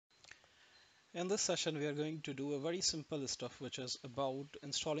In this session, we are going to do a very simple stuff, which is about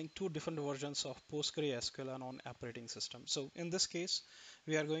installing two different versions of PostgreSQL on operating system. So in this case,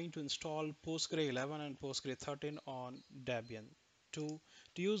 we are going to install Postgre 11 and Postgre 13 on Debian. To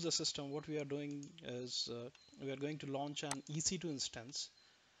use the system, what we are doing is we are going to launch an EC2 instance.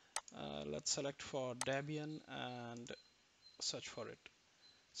 Let's select for Debian and search for it.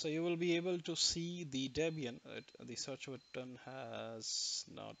 So you will be able to see the Debian. The search button has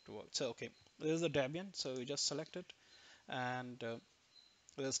not worked. So okay, this is the Debian. So you just select it, and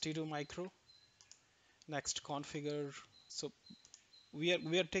there's T2 micro. Next, configure. So we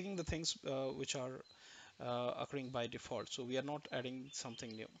are taking the things which are occurring by default. So we are not adding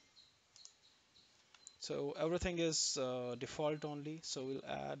something new. So everything is default only. So we'll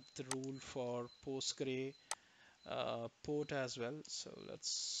add the rule for Postgre port as well. So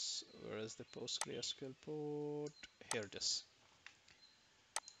where is the PostgreSQL port? Here it is.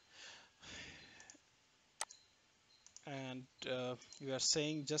 And we are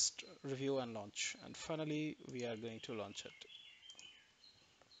saying just review and launch, and finally we are going to launch it.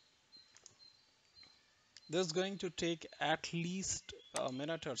 This is going to take at least a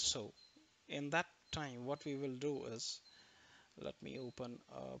minute or so. In that time, what we will do is, let me open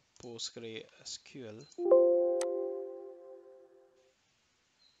a PostgreSQL.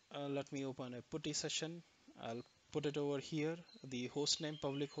 Let me open a putty session. I'll put it over here. The hostname,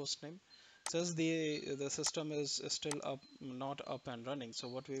 public hostname. Says the system is still up, not up and running. So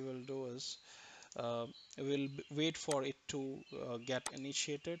what we will do is uh, we'll wait for it to get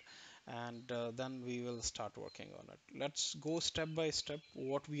initiated, and then we will start working on it. Let's go step by step.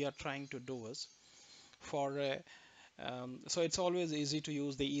 What we are trying to do is for so it's always easy to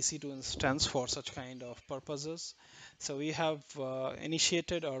use the EC2 instance for such kind of purposes. So we have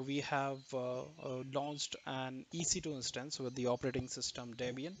initiated, or we have launched an EC2 instance with the operating system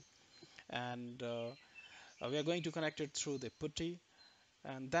Debian, and we are going to connect it through the putty.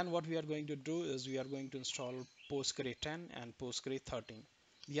 And then what we are going to do is we are going to install Postgre 10 and Postgre 13.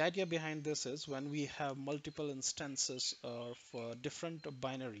 The idea behind this is when we have multiple instances of different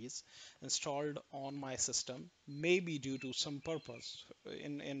binaries installed on my system, maybe due to some purpose.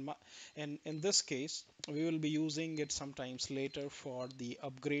 In this case, we will be using it sometimes later for the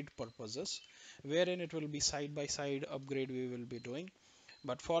upgrade purposes, wherein it will be side by side upgrade we will be doing.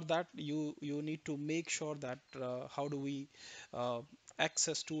 But for that, you need to make sure that how do we uh,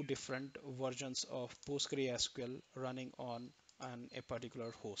 access two different versions of PostgreSQL running on a particular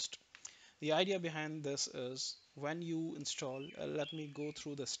host. The idea behind this is when you install, let me go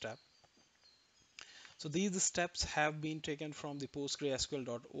through the step. So these steps have been taken from the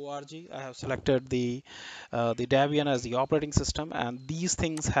PostgreSQL.org. I have selected the Debian as the operating system, and these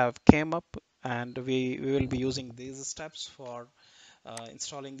things have came up, and we will be using these steps for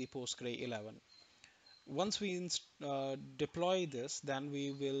installing the Postgre 11. Once we deploy this, then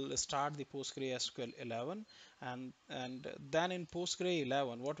we will start the PostgreSQL 11, and then in Postgre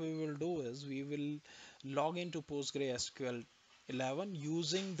 11, what we will do is we will log into PostgreSQL 11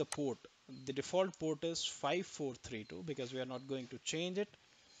 using the port. The default port is 5432 because we are not going to change it.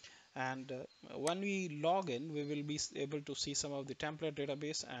 And when we log in, we will be able to see some of the template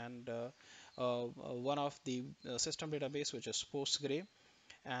database and one of the system database, which is Postgre.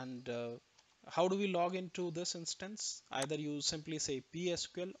 And how do we log into this instance? Either you simply say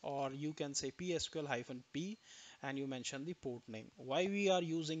PSQL, or you can say PSQL-P and you mention the port name. Why we are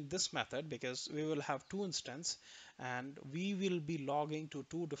using this method? Because we will have two instances and we will be logging to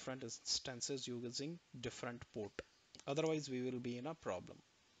two different instances using different port. Otherwise, we will be in a problem.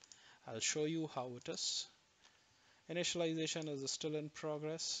 I'll show you how it is. Initialization is still in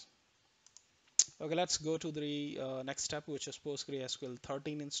progress. Okay, let's go to the next step, which is PostgreSQL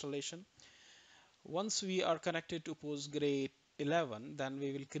 13 installation. Once we are connected to Postgre 11, then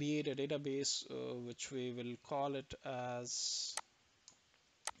we will create a database which we will call it as,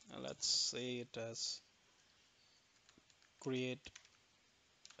 let's say it as create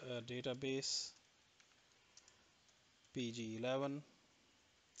a database PG11.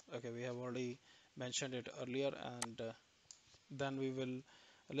 Okay, we have already mentioned it earlier, and then we will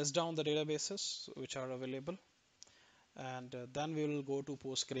list down the databases which are available, and then we will go to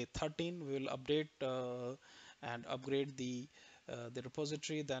Postgre 13. We will update and upgrade the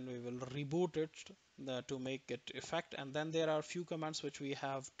repository. Then we will reboot it to make it effect, and then there are few commands which we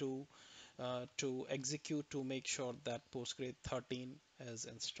have to execute to make sure that Postgre 13 is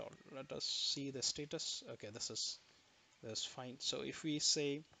installed. Let us see the status. Okay, this is fine. So if we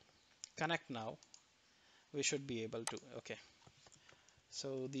say connect now, we should be able to. Okay,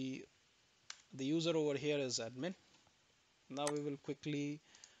 so the user over here is admin. Now we will quickly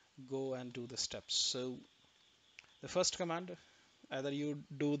go and do the steps. So the first command, either you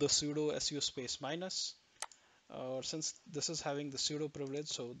do the sudo su space minus, or since this is having the sudo privilege,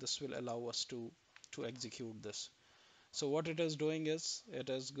 so this will allow us to execute this. So what it is doing is it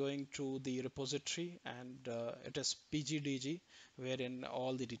is going to the repository, and it is pgdg, wherein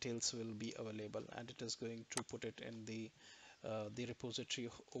all the details will be available, and it is going to put it in the repository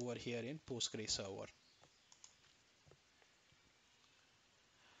over here in Postgre server.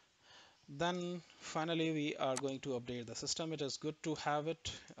 Then finally we are going to update the system. It is good to have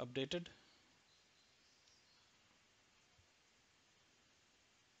it updated.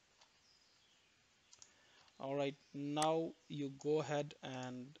 All right, now you go ahead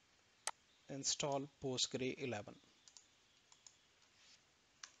and install Postgre 11.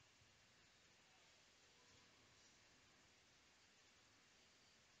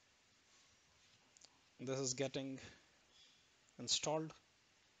 This is getting installed.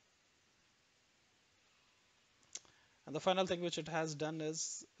 And the final thing which it has done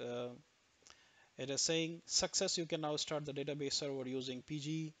is it is saying success. You can now start the database server using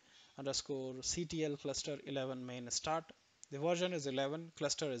pg underscore ctl cluster 11 main start. The version is 11,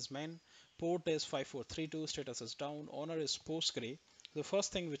 cluster is main, port is 5432, status is down, owner is Postgre. The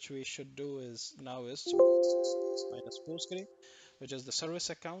first thing which we should do is now is minus Postgre, which is the service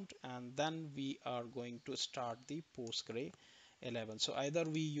account, and then we are going to start the Postgre 11. So either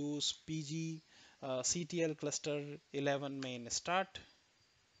we use pg ctl cluster 11 main start,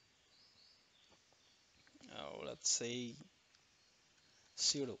 let's say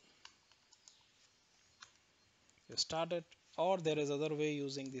sudo you start it, or there is other way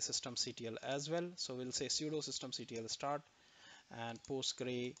using the systemctl as well. So we'll say sudo systemctl start and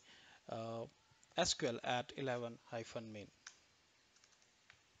Postgre uh, SQL at 11 hyphen main.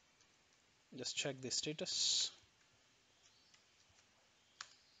 Just check the status.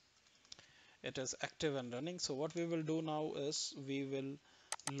 It is active and running. So what we will do now is we will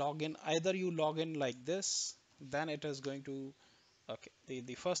log in. Either you log in like this, then it is going to, okay,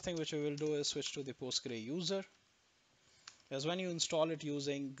 the first thing which we will do is switch to the Postgre user. As when you install it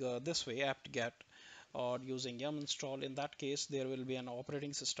using this way apt-get or using yum install, in that case there will be an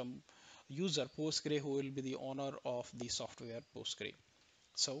operating system user Postgre who will be the owner of the software Postgre.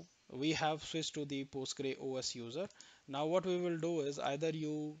 So we have switched to the Postgre OS user. Now what we will do is either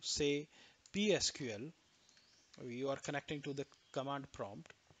you say PSQL, you are connecting to the command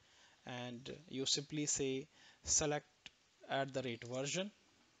prompt, and you simply say select at the rate version.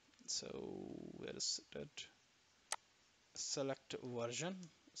 So where is it? Select version.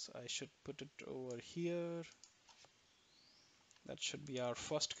 So I should put it over here. That should be our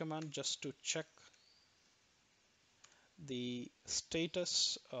first command, just to check the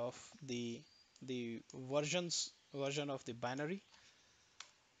status of the version of the binary.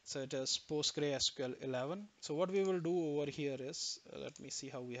 So it is PostgreSQL 11. So what we will do over here is, let me see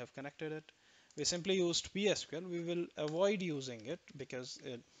how we have connected it. We simply used PSQL. We will avoid using it because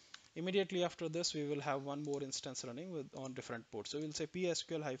immediately after this we will have one more instance running with on different ports. So we'll say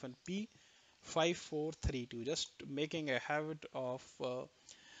PSQL-P 5432, just making a habit of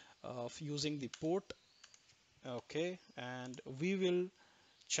using the port. Okay, and we will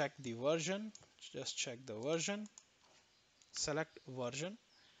check the version. Just check the version, select version,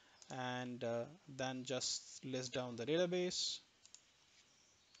 and then just list down the database.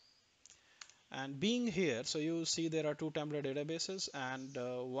 And being here, so you see there are two template databases, and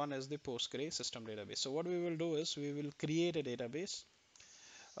one is the Postgre system database. So what we will do is we will create a database,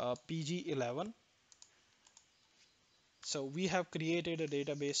 pg11. So we have created a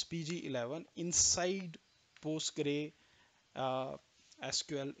database pg11 inside Postgre uh,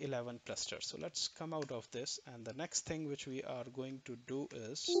 SQL 11 cluster. So let's come out of this, and the next thing which we are going to do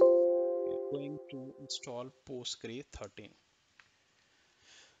is we are going to install Postgre 13.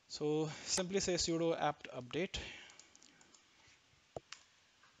 So simply say sudo apt update.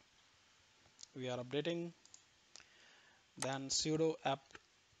 We are updating. Then sudo apt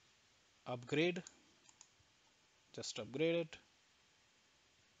upgrade. Just upgrade it.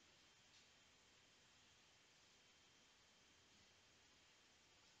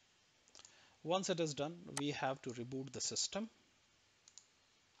 Once it is done, we have to reboot the system.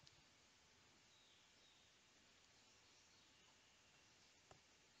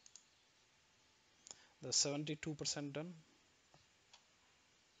 The 72% done.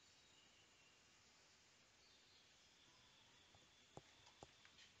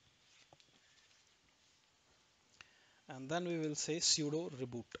 And then we will say sudo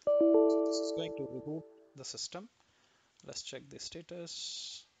reboot. This is going to reboot the system. Let's check the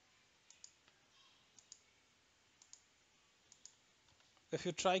status. if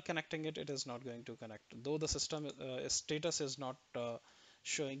you try connecting it, it is not going to connect, though the system status is not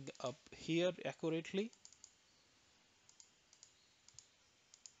showing up here accurately.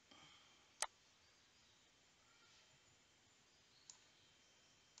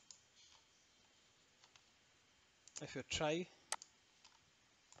 If you try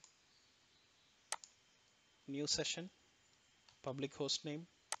new session, public host name,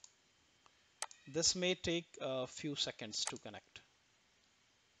 this may take a few seconds to connect.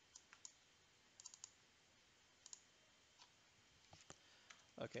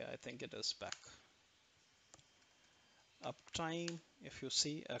 Okay, I think it is back. Uptime, if you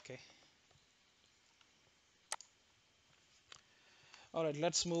see, okay. All right,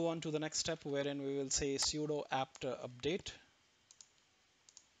 let's move on to the next step, wherein we will say sudo apt update.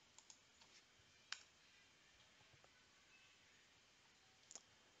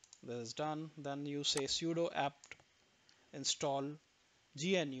 This is done. Then you say sudo apt install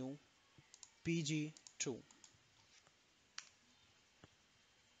gnu pg2.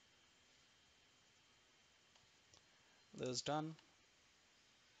 This is done.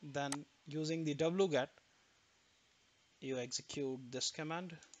 Then using the wget, you execute this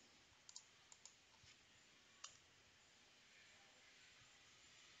command.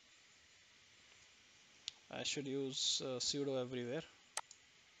 I should use sudo everywhere.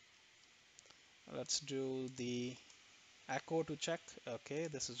 Let's do the echo to check. Okay,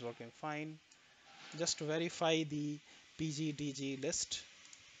 this is working fine. Just verify the pgdg list.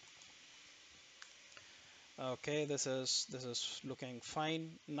 Okay, this is looking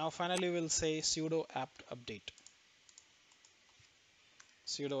fine. Now finally we'll say sudo apt update.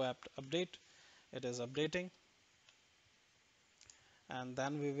 Sudo apt update. It is updating. And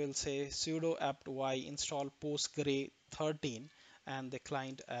then we will say sudo apt y install postgre 13 and the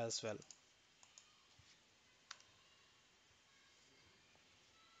client as well.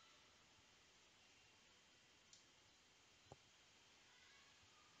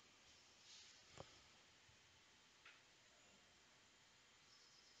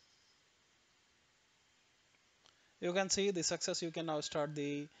 You can see the success. You can now start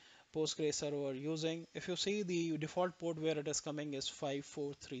the Postgre server using. If you see the default port where it is coming is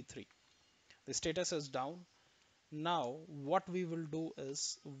 5433. The status is down. Now what we will do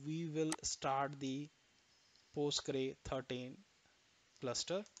is we will start the Postgre 13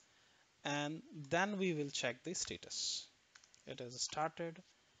 cluster and then we will check the status. It has started.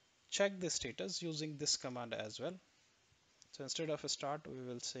 Check the status using this command as well. So instead of a start, we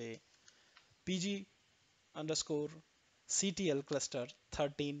will say pg underscore CTL cluster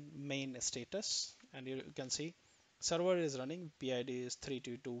 13 main status, and you can see server is running, PID is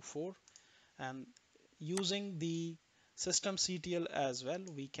 3224, and using the system CTL as well,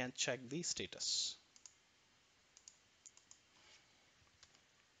 we can check the status.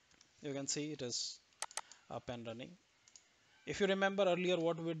 You can see it is up and running. If you remember earlier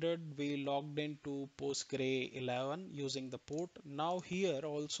what we did, we logged into Postgre 11 using the port. Now here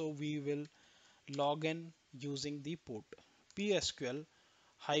also we will log in using the port PSQL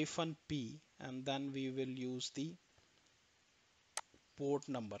 -p, and then we will use the port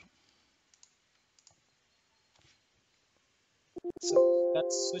number. So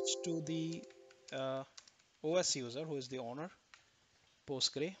let's switch to the OS user who is the owner,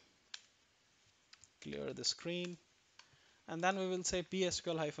 Postgre. Clear the screen, and then we will say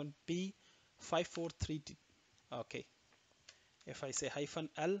PSQL-p 543. Okay, if I say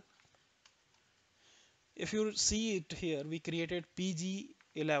 -l, if you see it here, we created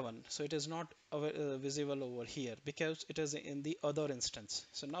PG11, so it is not visible over here because it is in the other instance.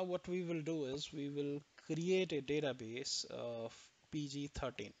 So now what we will do is we will create a database of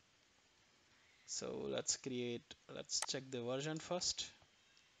PG13. So let's check the version first.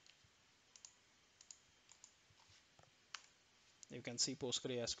 You can see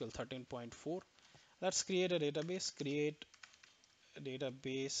PostgreSQL 13.4. Let's create a database. Create a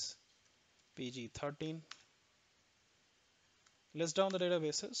database PG13. List down the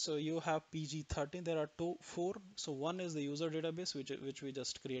databases. So you have PG13. There are four. So one is the user database, which we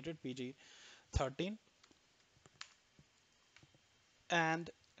just created, PG13. And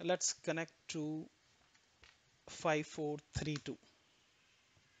let's connect to 5432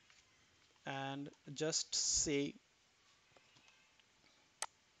 and just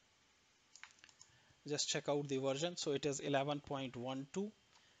check out the version. So it is 11.12.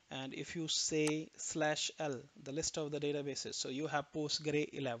 And if you say /l, the list of the databases, so you have Postgre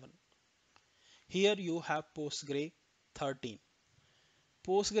 11. Here you have Postgre 13.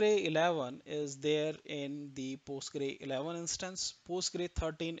 Postgre 11 is there in the Postgre 11 instance. Postgre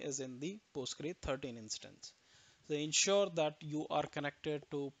 13 is in the Postgre 13 instance. they ensure that you are connected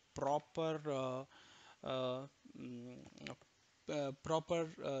to uh, mm, proper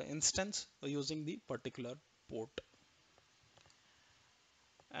instance using the particular port.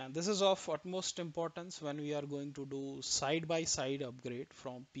 And this is of utmost importance when we are going to do side-by-side upgrade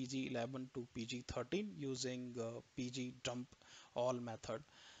from PG11 to PG13 using PG dump all method.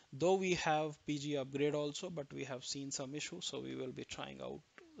 Though we have PG upgrade also, but we have seen some issues, so we will be trying out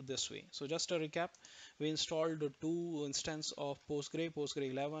this way. So just a recap, we installed two instances of Postgre,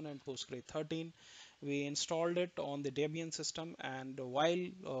 Postgre 11 and Postgre 13. We installed it on the Debian system, and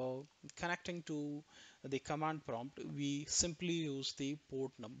while connecting to the command prompt, we simply use the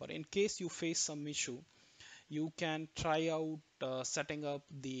port number. In case you face some issue, you can try out setting up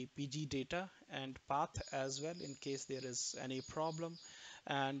the PG data and path as well in case there is any problem,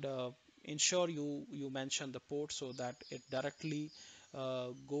 and ensure you mention the port so that it directly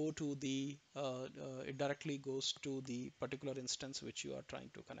it directly goes to the particular instance which you are trying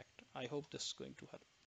to connect. I hope this is going to help.